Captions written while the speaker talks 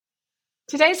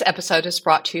Today's episode is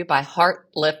brought to you by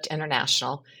HeartLift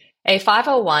International, a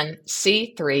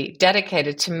 501c3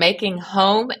 dedicated to making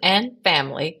home and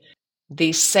family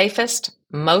the safest,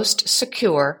 most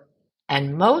secure,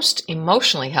 and most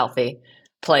emotionally healthy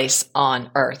place on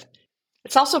earth.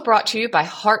 It's also brought to you by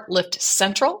HeartLift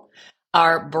Central,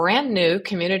 our brand new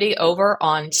community over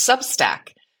on Substack,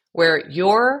 where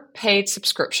your paid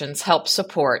subscriptions help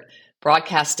support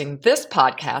broadcasting this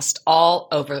podcast all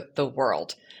over the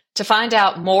world. To find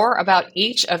out more about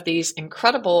each of these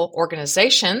incredible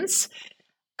organizations,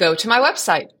 go to my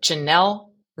website,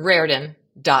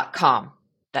 JanelleRardon.com.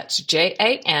 That's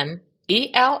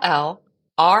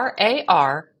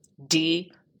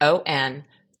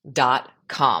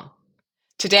JanelleRardon.com.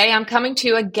 Today, I'm coming to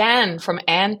you again from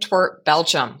Antwerp,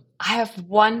 Belgium. I have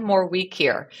one more week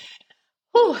here.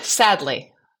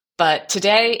 Sadly, but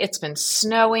today it's been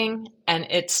snowing and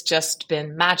it's just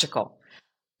been magical.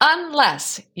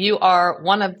 Unless you are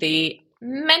one of the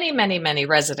many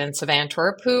residents of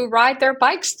Antwerp who ride their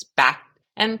bikes back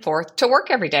and forth to work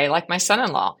every day, like my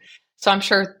son-in-law. So I'm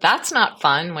sure that's not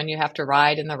fun when you have to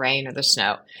ride in the rain or the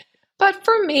snow. But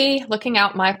for me, looking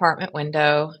out my apartment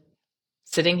window,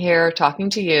 sitting here talking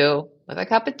to you with a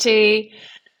cup of tea,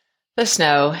 the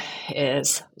snow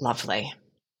is lovely.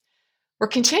 We're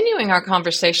continuing our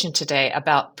conversation today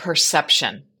about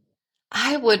perception.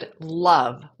 I would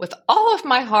love, with all of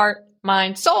my heart,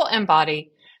 mind, soul, and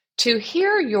body, to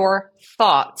hear your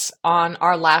thoughts on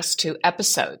our last two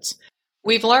episodes.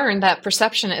 We've learned that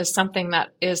perception is something that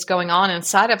is going on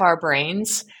inside of our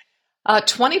brains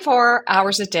 24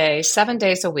 hours a day, 7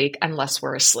 days a week, unless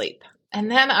we're asleep. And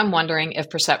then I'm wondering if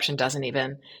perception doesn't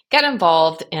even get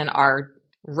involved in our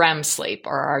REM sleep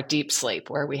or our deep sleep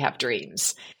where we have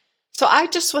dreams. So I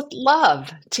just would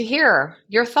love to hear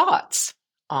your thoughts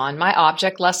on my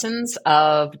object lessons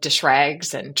of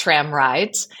Dishrags and tram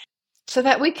rides so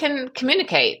that we can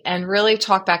communicate and really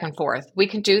talk back and forth. We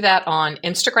can do that on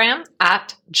Instagram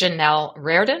at Janelle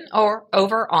Rardon or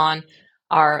over on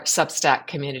our Substack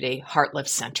community, HeartLift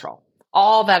Central.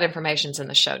 All that information's in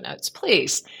the show notes,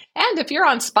 please. And if you're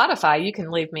on Spotify, you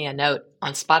can leave me a note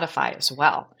on Spotify as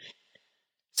well.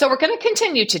 So we're going to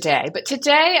continue today, but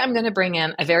today I'm going to bring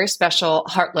in a very special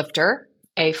heartlifter,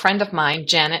 a friend of mine,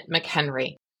 Janet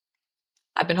McHenry.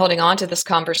 I've been holding on to this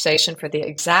conversation for the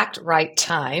exact right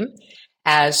time,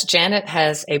 as Janet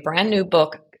has a brand new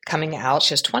book coming out.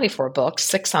 She has 24 books,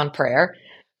 6 on prayer.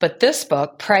 But this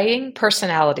book, Praying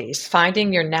Personalities,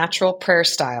 Finding Your Natural Prayer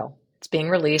Style, it's being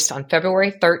released on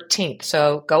February 13th.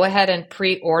 So go ahead and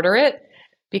pre-order it,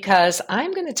 because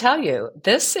I'm going to tell you,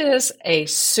 this is a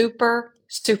super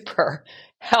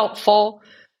helpful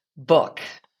book.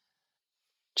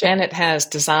 Janet has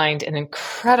designed an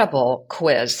incredible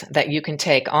quiz that you can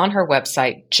take on her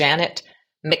website, Janet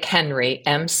McHenry,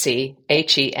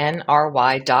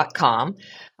 McHenry.com.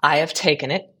 I have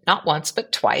taken it not once,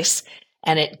 but twice,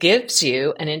 and it gives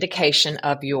you an indication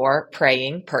of your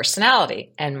praying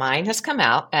personality. And mine has come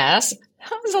out as,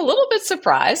 I was a little bit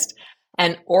surprised,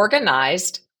 an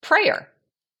organized prayer.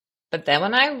 But then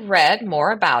when I read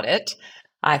more about it,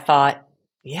 I thought,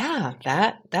 yeah,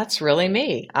 that's really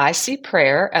me. I see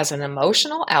prayer as an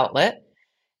emotional outlet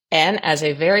and as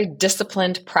a very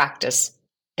disciplined practice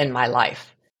in my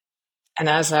life. And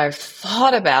as I've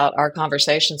thought about our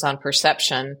conversations on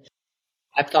perception,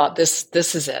 I've thought this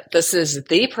is it. This is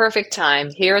the perfect time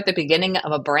here at the beginning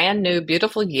of a brand new,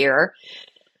 beautiful year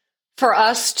for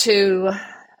us to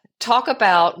talk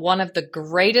about one of the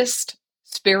greatest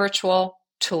spiritual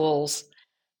tools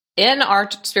in our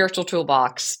spiritual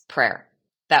toolbox, prayer,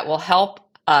 that will help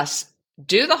us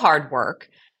do the hard work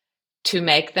to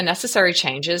make the necessary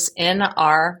changes in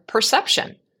our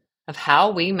perception of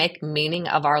how we make meaning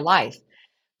of our life.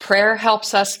 Prayer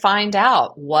helps us find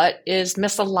out what is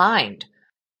misaligned.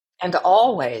 And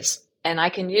always, and I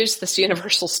can use this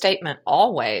universal statement,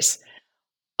 always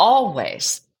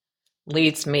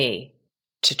leads me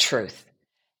to truth.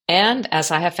 And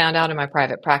as I have found out in my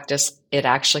private practice, it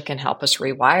actually can help us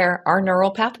rewire our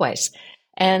neural pathways.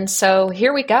 And so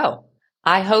here we go.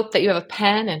 I hope that you have a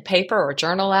pen and paper or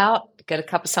journal out. Get a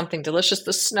cup of something delicious.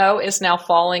 The snow is now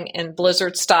falling in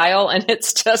blizzard style, and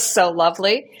it's just so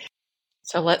lovely.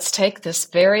 So let's take this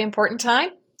very important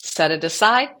time, set it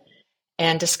aside,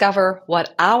 and discover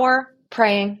what our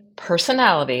praying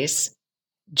personalities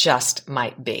just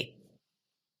might be.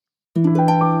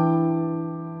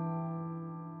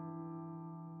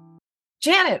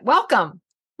 Janet, welcome.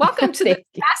 Welcome to the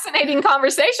fascinating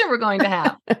conversation we're going to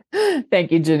have.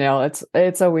 Thank you, Janelle.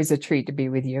 It's always a treat to be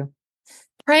with you.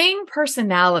 Praying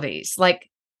personalities,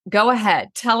 go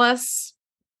ahead. Tell us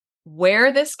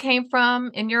where this came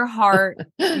from in your heart.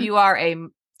 You are a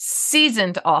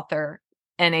seasoned author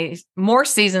and a more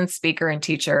seasoned speaker and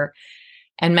teacher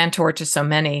and mentor to so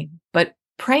many. But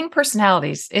praying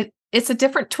personalities, it's a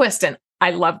different twist. And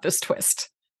I love this twist.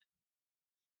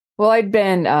 Well, I'd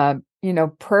been,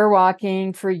 prayer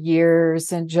walking for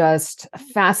years and just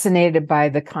fascinated by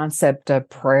the concept of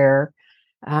prayer.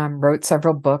 Wrote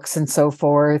several books and so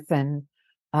forth. And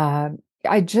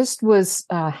I just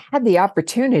had the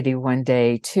opportunity one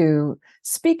day to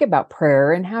speak about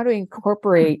prayer and how to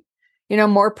incorporate,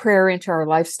 more prayer into our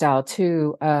lifestyle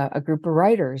to a group of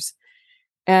writers.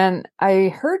 And I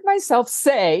heard myself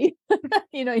say,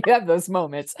 you have those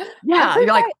moments. Yeah. You're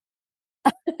like,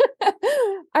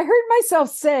 I heard myself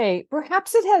say,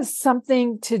 perhaps it has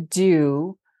something to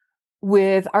do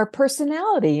with our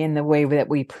personality in the way that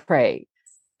we pray.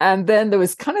 And then there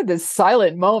was kind of this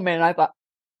silent moment. I thought,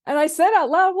 and I said out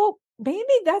loud, well, maybe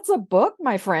that's a book,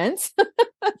 my friends.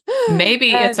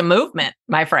 Maybe it's a movement,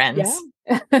 my friends.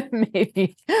 Yeah,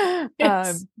 maybe.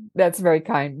 That's very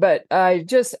kind. But I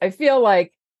feel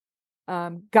like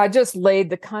God just laid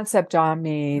the concept on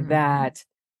me that,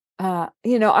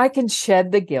 I can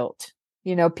shed the guilt.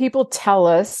 People tell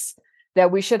us that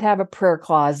we should have a prayer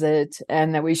closet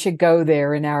and that we should go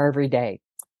there an hour every day.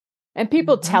 And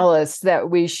people tell us that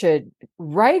we should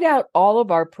write out all of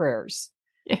our prayers.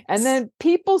 Yes. And then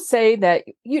people say that,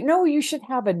 you should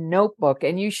have a notebook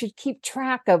and you should keep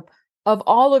track of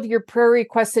all of your prayer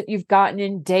requests that you've gotten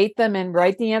and date them and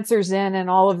write the answers in and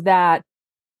all of that.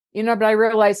 But I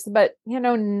realized,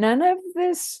 none of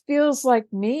this feels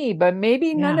like me, but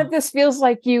maybe none of this feels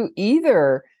like you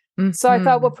either. Mm-hmm. So I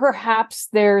thought, well, perhaps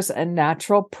there's a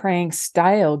natural praying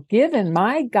style given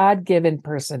my God-given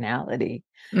personality.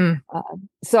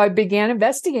 So I began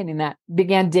investigating that,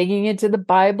 began digging into the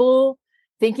Bible,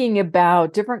 thinking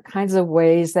about different kinds of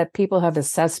ways that people have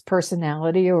assessed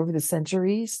personality over the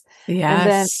centuries.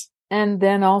 Yes. And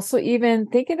then also even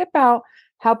thinking about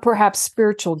how perhaps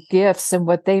spiritual gifts and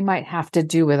what they might have to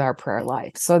do with our prayer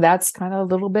life. So that's kind of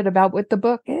a little bit about what the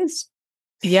book is.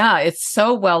 Yeah, it's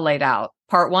so well laid out.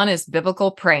 Part 1 is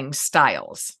biblical praying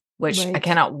styles, which Right. I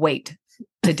cannot wait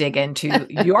to dig into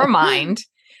your mind.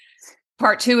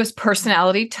 Part 2 is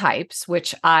personality types,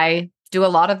 which I do a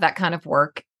lot of that kind of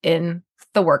work in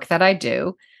the work that I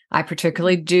do. I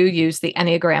particularly do use the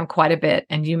Enneagram quite a bit,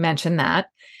 and you mentioned that.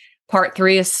 Part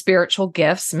 3 is spiritual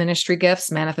gifts, ministry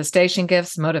gifts, manifestation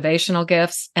gifts, motivational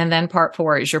gifts. And then part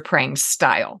 4 is your praying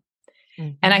style.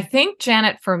 Mm-hmm. And I think,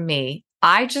 Janet, for me,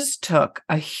 I just took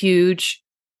a huge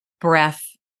breath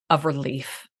of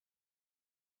relief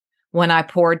when I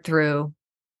poured through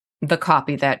the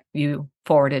copy that you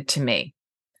forwarded to me.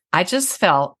 I just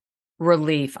felt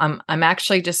relief. I'm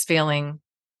actually just feeling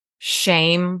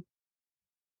shame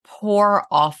pour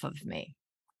off of me.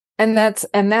 And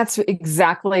that's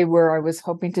exactly where I was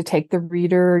hoping to take the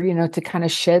reader, to kind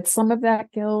of shed some of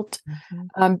that guilt.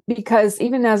 Mm-hmm. Because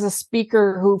even as a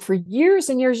speaker who for years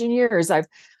and years and years, I've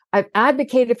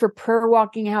advocated for prayer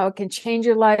walking, how it can change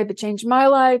your life. It changed my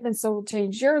life, and so will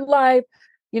change your life.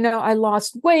 I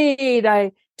lost weight.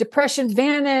 Depression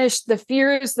vanished. The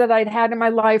fears that I'd had in my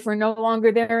life were no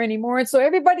longer there anymore. And so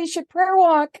everybody should prayer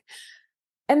walk.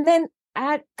 And then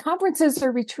at conferences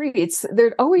or retreats,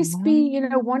 there'd always be,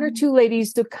 one or two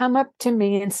ladies to come up to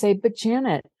me and say, but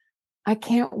Janet, I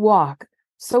can't walk.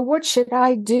 So what should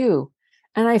I do?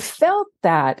 And I felt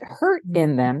that hurt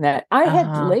in them that I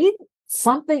had laid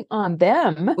something on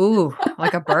them. Ooh,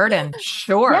 like a burden.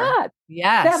 Sure. Yeah.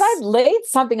 Yes. That I'd laid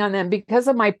something on them because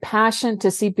of my passion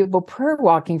to see people prayer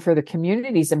walking for the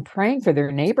communities and praying for their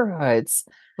neighborhoods.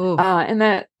 And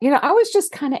that, I was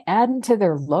just kind of adding to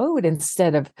their load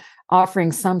instead of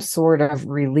offering some sort of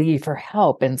relief or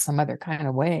help in some other kind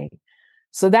of way.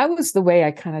 So that was the way I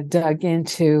kind of dug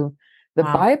into the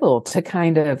Bible to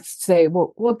kind of say,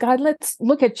 well, God, let's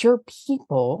look at your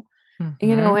people,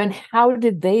 and how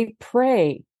did they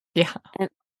pray? Yeah. And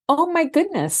oh my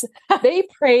goodness, they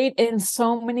prayed in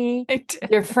so many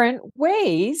different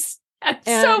ways. That's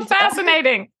so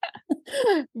fascinating.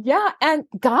 Yeah. And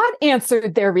God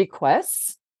answered their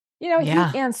requests. He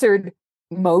answered.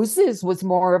 Moses was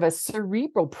more of a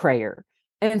cerebral prayer.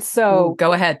 And so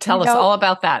go ahead. Tell us all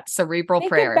about that cerebral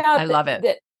prayer. I love it.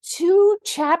 The 2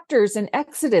 chapters in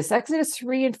Exodus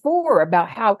 3 and 4, about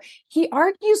how he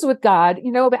argues with God,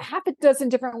 about half a dozen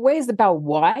different ways about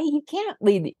why he can't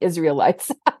lead the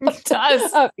Israelites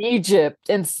out of Egypt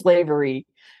and slavery.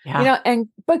 Yeah.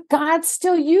 But God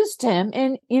still used him,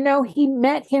 and he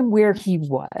met him where he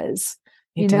was.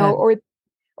 He did.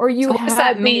 Or you so what does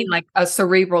that mean, like a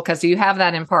cerebral? Because you have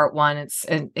that in part 1.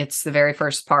 It's the very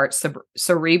first part,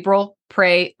 cerebral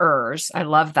prayers. I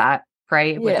love that.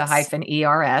 Pray with a hyphen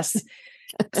ERS.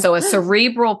 So a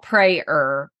cerebral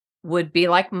prayer would be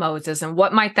like Moses. And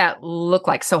what might that look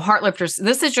like? So Heartlifters,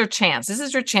 this is your chance. This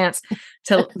is your chance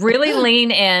to really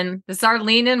lean in. This is our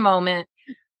lean in moment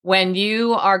when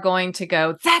you are going to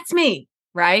go, that's me,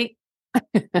 right?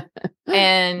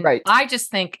 And I just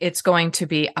think it's going to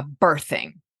be a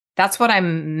birthing. That's what I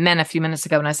meant a few minutes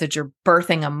ago when I said you're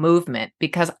birthing a movement,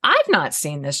 because I've not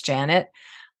seen this, Janet.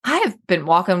 I have been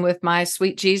walking with my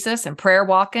sweet Jesus and prayer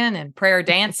walking and prayer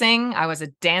dancing. I was a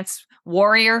dance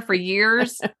warrior for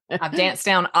years. I've danced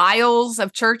down aisles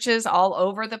of churches all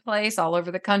over the place, all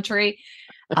over the country,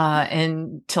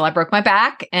 until I broke my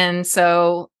back. And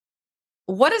so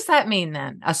what does that mean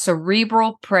then? A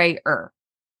cerebral prayer.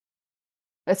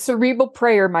 A cerebral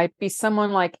prayer might be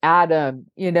someone like Adam,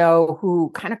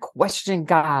 who kind of questioned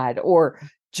God, or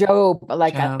Job,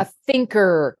 like a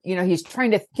thinker. He's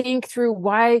trying to think through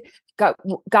why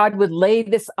God would lay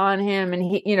this on him. And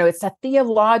it's a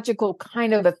theological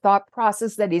kind of a thought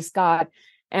process that he's got.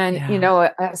 And,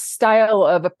 a style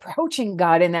of approaching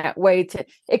God in that way to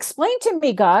explain to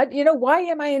me, God, why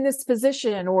am I in this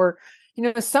position? Or,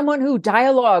 someone who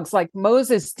dialogues like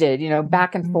Moses did,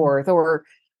 back and forth, or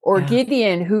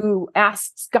Gideon, who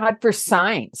asks God for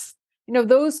signs,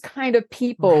 those kind of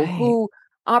people who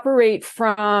operate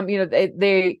from,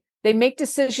 they make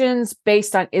decisions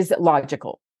based on, is it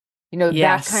logical?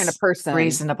 That kind of person.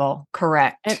 Reasonable.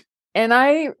 Correct. And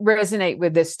I resonate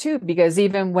with this too, because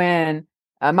even when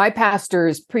my pastor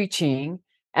is preaching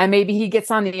and maybe he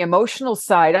gets on the emotional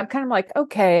side, I'm kind of like,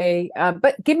 okay,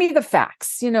 but give me the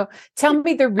facts, tell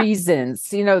me the reasons,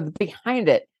 behind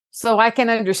it, so I can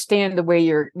understand the way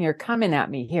you're coming at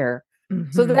me here.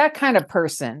 Mm-hmm. So that kind of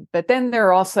person. But then there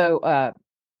are also,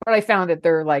 what I found that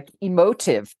they're like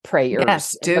emotive prayers.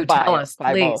 Yes, do tell us,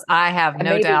 please. I have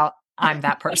no doubt I'm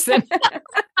that person.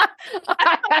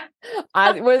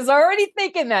 I was already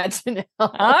thinking that, Janelle.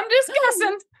 I'm just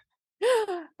guessing.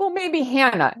 Well, maybe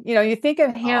Hannah. You think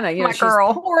of Hannah. My she's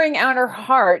girl. pouring out her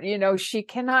heart. She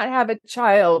cannot have a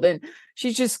child, and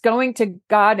she's just going to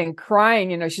God and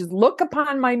crying. She's, look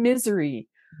upon my misery.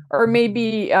 Or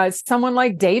maybe someone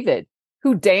like David,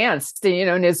 who danced,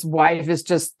 and his wife is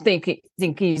just think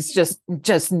he's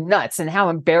just nuts, and how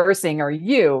embarrassing are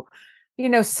you?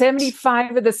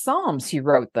 75 of the Psalms, he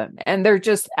wrote them, and they're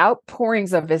just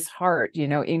outpourings of his heart,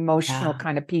 emotional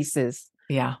kind of pieces.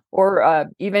 Yeah. Or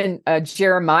even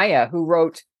Jeremiah, who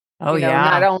wrote,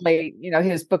 not only,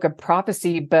 his book of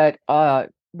prophecy, but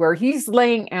where he's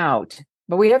laying out,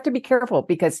 but we have to be careful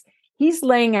because he's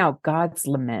laying out God's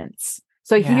laments.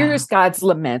 So he hears God's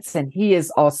laments, and he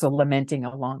is also lamenting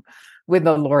along with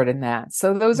the Lord in that.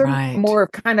 So those are more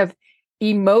of kind of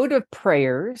emotive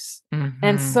prayers. Mm-hmm.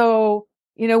 And so,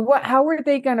 how are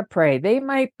they going to pray? They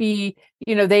might be,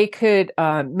 they could,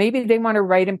 maybe they want to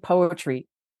write in poetry.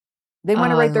 They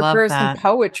want to write their prayers in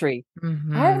poetry.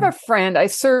 Mm-hmm. I have a friend, I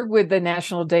serve with the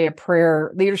National Day of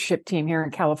Prayer leadership team here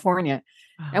in California.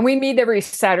 And we meet every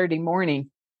Saturday morning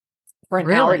for an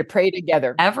hour to pray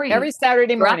together. Every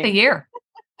Saturday morning. Throughout the year.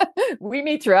 We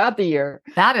meet throughout the year.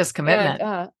 That is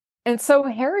commitment. And so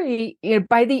Harry,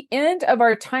 by the end of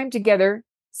our time together,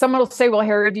 someone will say, well,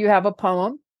 Harry, do you have a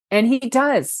poem? And he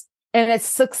does. And it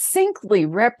succinctly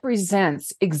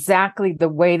represents exactly the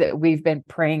way that we've been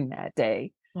praying that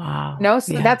day. Wow.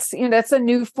 So that's a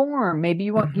new form. Maybe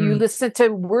you listen to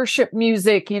worship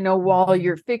music, while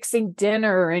you're fixing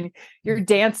dinner and you're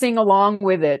dancing along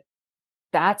with it.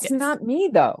 That's not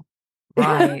me though.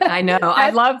 Right. I know. I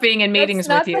love being in meetings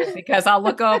with you because I'll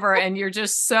look over and you're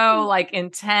just so like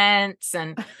intense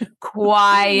and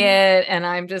quiet. And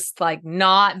I'm just like,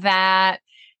 not that.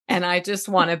 And I just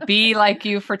want to be like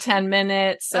you for 10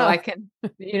 minutes so I can,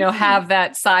 have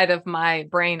that side of my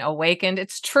brain awakened.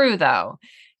 It's true though,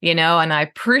 and I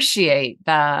appreciate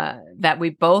that we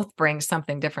both bring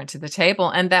something different to the table,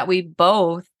 and that we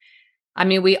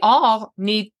all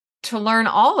need to learn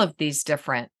all of these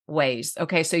different ways.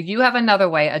 Okay. So you have another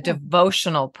way, a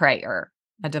devotional prayer,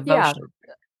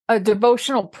 A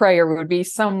devotional prayer would be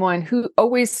someone who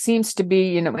always seems to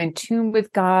be, in tune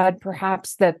with God,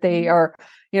 perhaps that they are,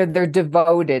 they're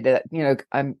devoted,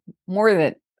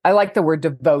 I like the word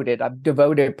devoted, a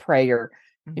devoted prayer,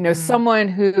 someone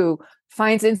who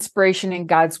finds inspiration in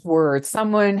God's word,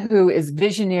 someone who is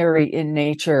visionary in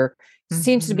nature,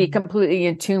 seems to be completely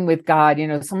in tune with God,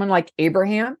 someone like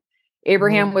Abraham.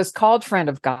 Abraham was called friend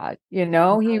of God, he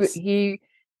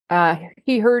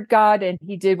heard God and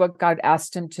he did what God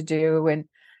asked him to do. And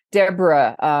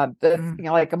Deborah,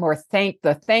 like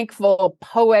the thankful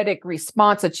poetic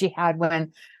response that she had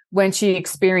when she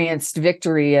experienced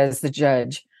victory as the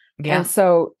judge. Yeah. And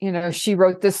so, she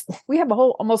wrote this. We have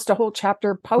almost a whole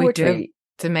chapter of poetry.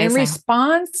 It's amazing. In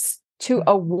response to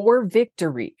a war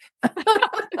victory. I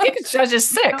think it's Judges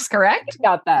 6, correct?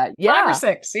 About that. Yeah. 5 or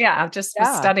 6. Yeah. I just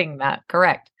was studying that.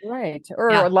 Correct. Right.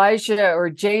 Or Elijah or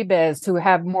Jabez, who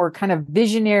have more kind of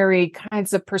visionary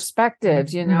kinds of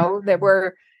perspectives, that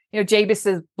were, Jabez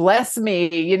says, bless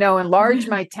me, enlarge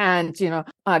my tent,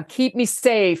 keep me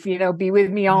safe, be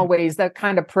with me always, that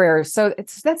kind of prayer. So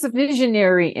that's a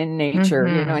visionary in nature,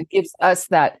 and gives us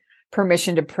that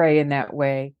permission to pray in that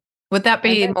way. Would that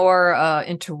be more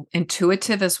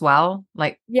intuitive as well?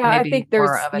 Like, I think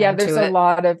there's a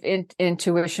lot of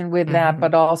intuition with that,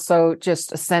 but also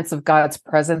just a sense of God's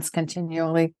presence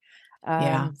continually.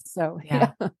 So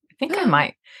I think I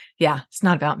might. Yeah, it's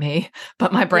not about me,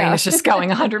 but my brain is just going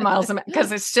 100 miles a minute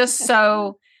because it's just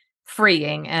so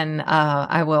freeing. And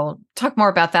I will talk more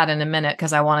about that in a minute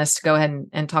because I want us to go ahead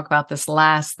and talk about this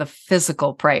the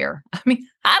physical prayer. I mean,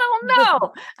 I don't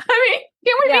know.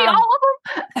 Can we be all of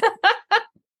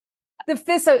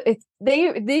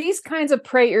them? These kinds of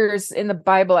prayers in the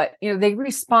Bible, they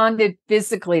responded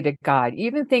physically to God.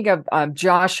 Even think of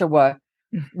Joshua.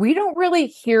 We don't really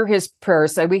hear his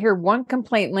prayers. So we hear one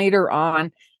complaint later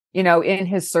on, in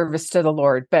his service to the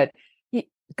Lord. But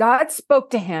God spoke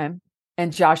to him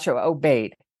and Joshua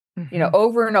obeyed.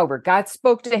 Over and over. God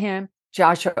spoke to him,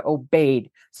 Joshua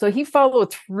obeyed. So he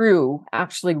followed through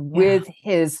actually with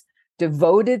his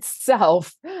devoted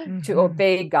self to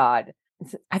obey God.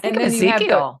 I think of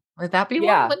Ezekiel. Would that be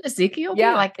one? Wouldn't Ezekiel be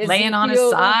like laying on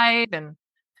his side and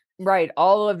right?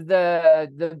 All of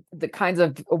the kinds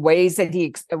of ways that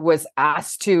he was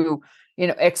asked to,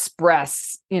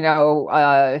 express,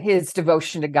 his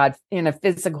devotion to God in a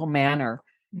physical manner.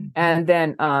 And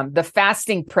then the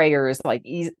fasting prayers like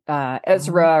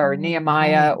Ezra or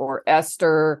Nehemiah or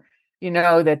Esther,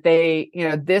 that they,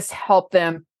 this helped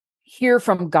them hear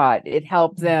from God. It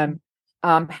helped them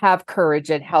have courage.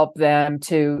 It helped them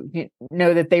to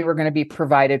know that they were going to be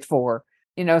provided for,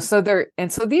 so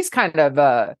these kind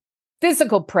of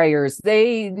physical prayers,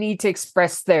 they need to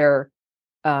express their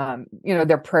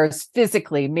prayers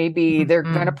physically. Maybe they're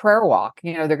going to prayer walk,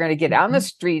 they're going to get out in the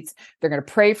streets. They're going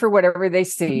to pray for whatever they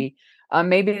see.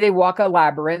 Maybe they walk a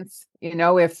labyrinth,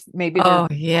 if maybe. Oh,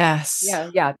 yes.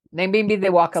 Yeah. Maybe they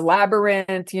walk a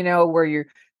labyrinth, where you're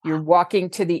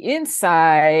walking to the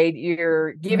inside,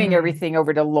 you're giving everything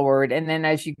over to Lord. And then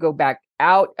as you go back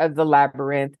out of the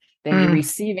labyrinth, then you're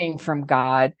receiving from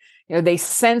God. They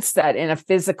sense that in a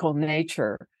physical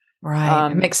nature.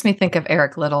 Right. It makes me think of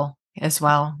Eric Liddell as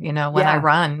well. When I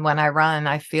run,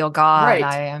 I feel God. Right.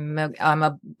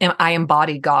 I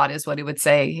embody God is what he would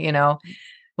say,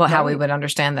 how we would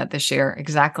understand that this year.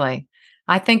 Exactly.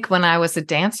 I think when I was a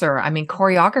dancer,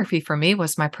 choreography for me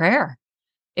was my prayer.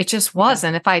 It just was.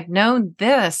 And if I'd known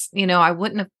this, I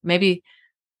wouldn't have maybe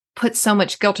put so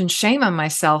much guilt and shame on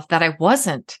myself that I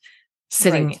wasn't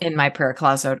sitting in my prayer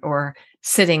closet or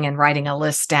sitting and writing a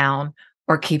list down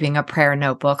or keeping a prayer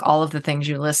notebook, all of the things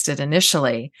you listed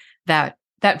initially that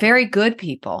very good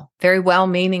people, very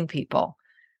well-meaning people,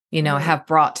 have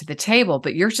brought to the table,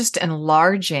 but you're just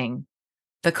enlarging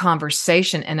the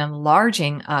conversation and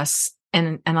enlarging us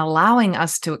and allowing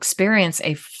us to experience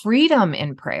a freedom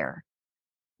in prayer.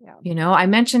 Yeah. I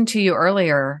mentioned to you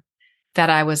earlier that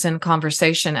I was in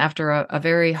conversation after a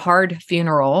very hard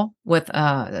funeral with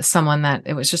someone that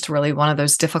it was just really one of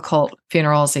those difficult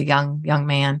funerals, a young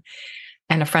man.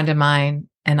 And a friend of mine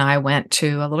and I went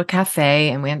to a little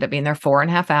cafe and we ended up being there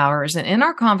 4.5 hours. And in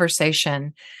our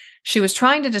conversation, she was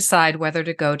trying to decide whether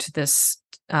to go to this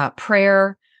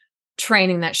prayer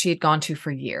training that she had gone to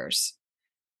for years.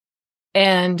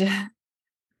 And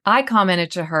I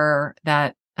commented to her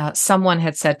that someone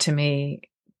had said to me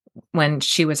when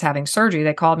she was having surgery,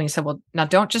 they called me and said, well, now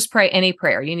don't just pray any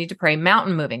prayer. You need to pray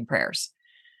mountain moving prayers.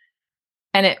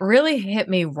 And it really hit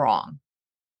me wrong.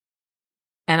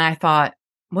 And I thought,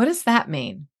 what does that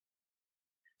mean?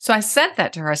 So I said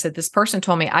that to her. I said, this person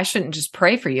told me I shouldn't just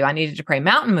pray for you. I needed to pray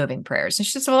mountain moving prayers. And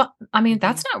she said, well,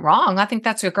 that's not wrong. I think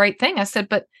that's a great thing. I said,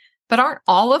 but aren't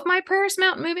all of my prayers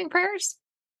mountain moving prayers?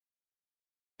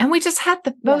 And we just had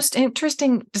the most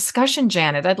interesting discussion,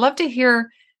 Janet. I'd love to hear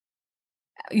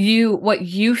what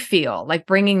you feel like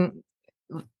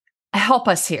help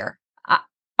us here.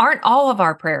 Aren't all of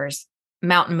our prayers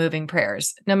mountain moving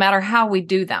prayers, no matter how we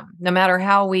do them, no matter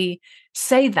how we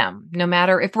say them, no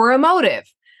matter if we're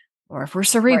emotive or if we're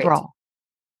cerebral?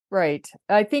 Right.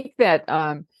 I think that,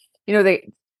 the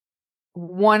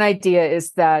one idea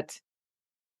is that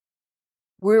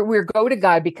we go to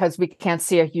God because we can't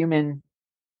see a human,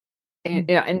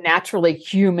 a naturally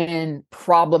human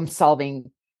problem solving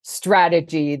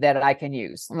strategy that I can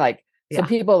use. Like, so Yeah.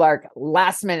 people are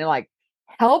last minute, like,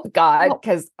 help God,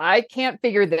 because I can't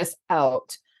figure this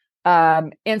out.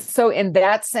 And so in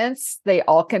that sense, they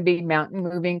all can be mountain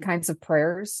moving kinds of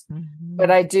prayers. Mm-hmm.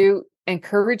 But I do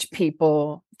encourage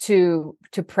people to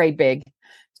pray big,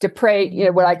 to pray, you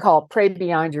know, what I call pray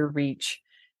beyond your reach.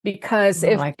 Because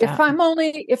if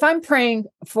I'm praying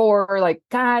for, like,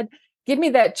 God, give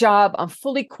me that job, I'm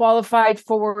fully qualified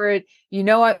for it, you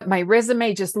know what, my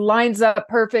resume just lines up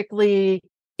perfectly.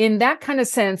 In that kind of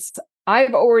sense,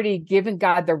 I've already given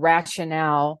God the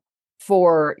rationale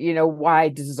for, you know, why I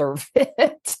deserve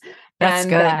it. That's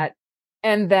good.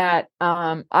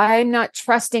 I'm not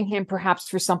trusting him perhaps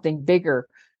for something bigger.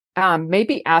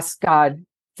 Maybe ask God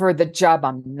for the job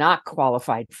I'm not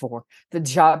qualified for, the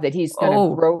job that he's going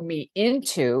to grow me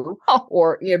into,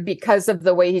 or, you know, because of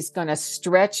the way he's going to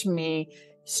stretch me,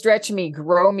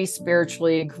 grow me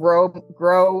spiritually,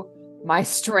 grow my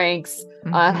strengths,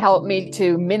 help me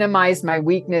to minimize my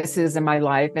weaknesses in my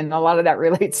life. And a lot of that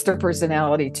relates to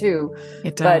personality too.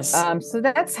 It does. But so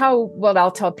that's what I'll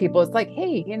tell people. It's like,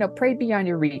 hey, you know, pray beyond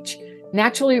your reach.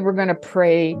 Naturally, we're going to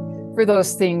pray for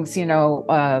those things, you know,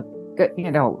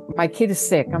 my kid is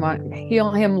sick. I'm on,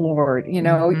 heal him, Lord, you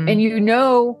know, and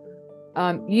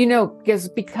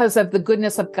because of the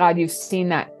goodness of God, you've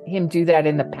seen him do that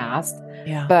in the past.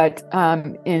 Yeah. But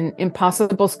in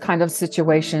impossible kind of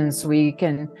situations, we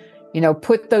can, you know,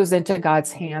 put those into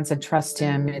God's hands and trust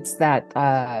him. It's that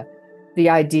the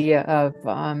idea of,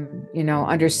 you know,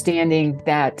 understanding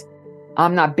that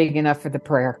I'm not big enough for the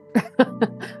prayer.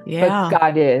 Yeah. But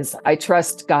God is. I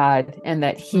trust God and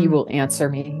that he will answer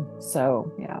me.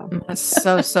 So, yeah. That's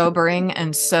so sobering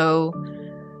and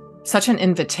such an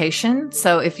invitation.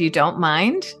 So if you don't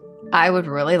mind, I would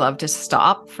really love to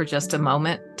stop for just a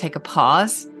moment, take a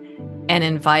pause, and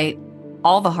invite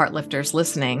all the Heartlifters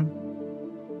listening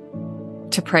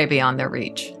to pray beyond their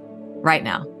reach right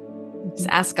now. Just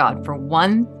ask God for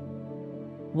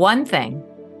one thing.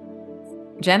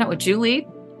 Janet, would you lead?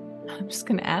 I'm just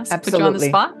going to ask. Absolutely. Put you on the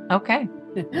spot? Okay.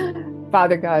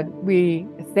 Father God, we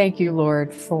thank you,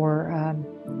 Lord, for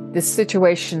this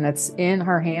situation that's in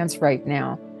our hands right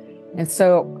now. And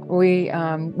so we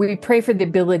pray for the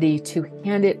ability to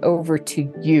hand it over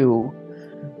to you,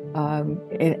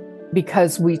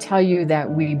 because we tell you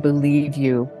that we believe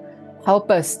you.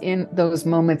 Help us in those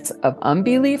moments of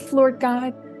unbelief, Lord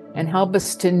God, and help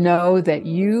us to know that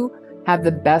you have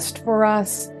the best for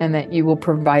us and that you will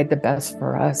provide the best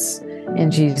for us.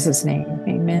 In Jesus' name,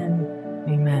 amen.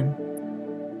 Amen.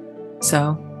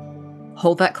 So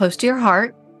hold that close to your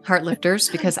heart,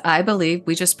 Heartlifters, because I believe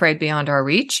we just prayed beyond our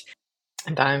reach.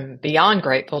 And I'm beyond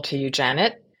grateful to you,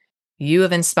 Janet. You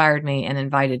have inspired me and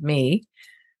invited me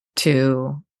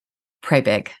to pray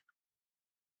big,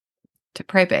 to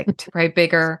pray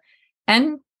bigger,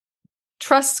 and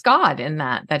trust God in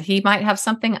that he might have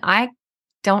something I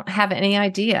don't have any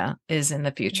idea is in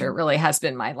the future. It really has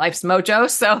been my life's mojo.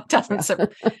 So it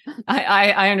doesn't,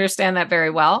 I understand that very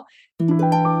well.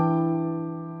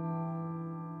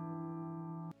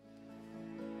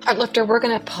 Heartlifter, we're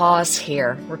going to pause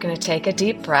here. We're going to take a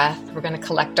deep breath. We're going to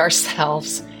collect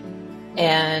ourselves.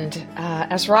 And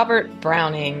as Robert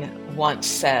Browning once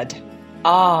said,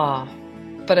 but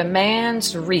a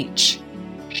man's reach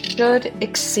should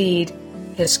exceed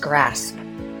his grasp,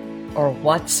 or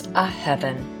what's a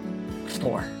heaven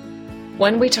for?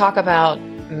 When we talk about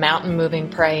mountain moving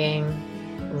praying,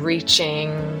 reaching,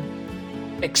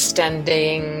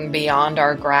 extending beyond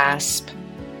our grasp,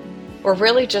 we're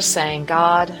really just saying,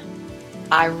 God,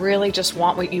 I really just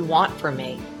want what you want for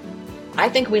me. I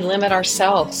think we limit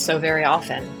ourselves so very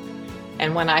often.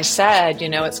 And when I said,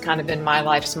 it's kind of been my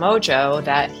life's mojo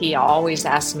that he always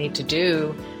asks me to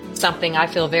do something I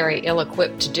feel very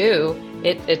ill-equipped to do,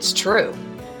 it's true.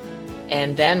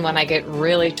 And then when I get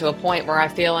really to a point where I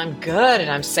feel I'm good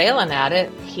and I'm sailing at it,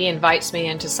 he invites me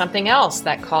into something else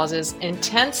that causes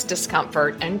intense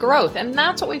discomfort and growth. And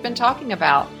that's what we've been talking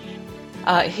about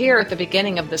here at the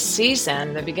beginning of the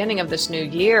season, the beginning of this new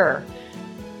year.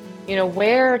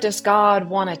 Where does God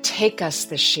want to take us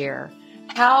this year?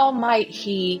 How might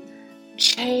he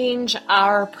change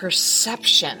our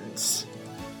perceptions?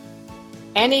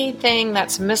 Anything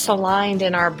that's misaligned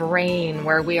in our brain,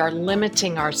 where we are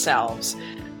limiting ourselves,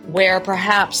 where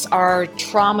perhaps our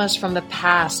traumas from the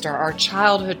past or our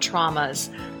childhood traumas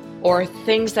or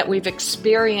things that we've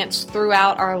experienced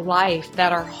throughout our life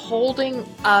that are holding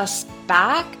us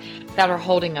back, that are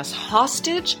holding us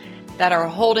hostage, that are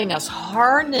holding us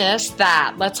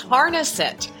let's harness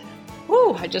it.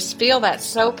 Woo, I just feel that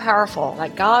so powerful,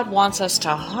 that God wants us to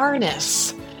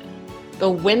harness the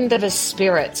wind of his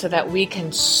spirit so that we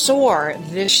can soar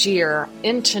this year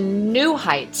into new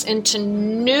heights, into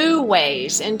new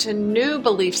ways, into new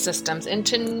belief systems,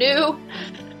 into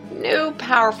new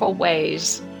powerful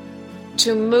ways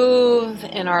to move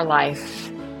in our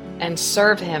life and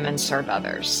serve him and serve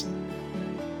others.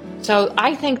 So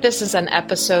I think this is an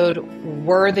episode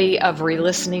worthy of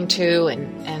re-listening to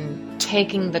and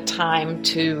taking the time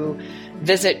to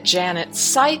visit Janet's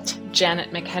site,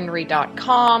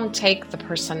 janetmchenry.com, take the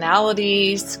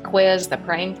personalities quiz, the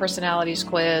praying personalities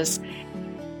quiz,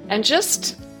 and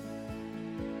just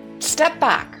step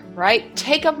back, right?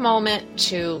 Take a moment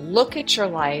to look at your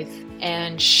life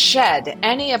and shed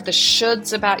any of the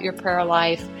shoulds about your prayer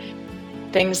life,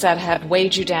 things that have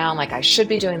weighed you down, like I should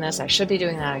be doing this, I should be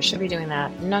doing that, I should be doing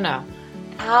that. No.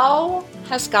 How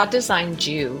has God designed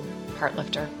you,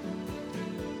 Heartlifter?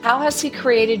 How has he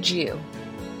created you?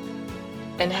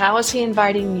 And how is he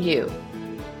inviting you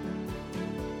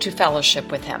to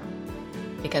fellowship with him?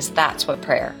 Because that's what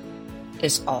prayer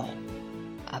is all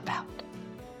about.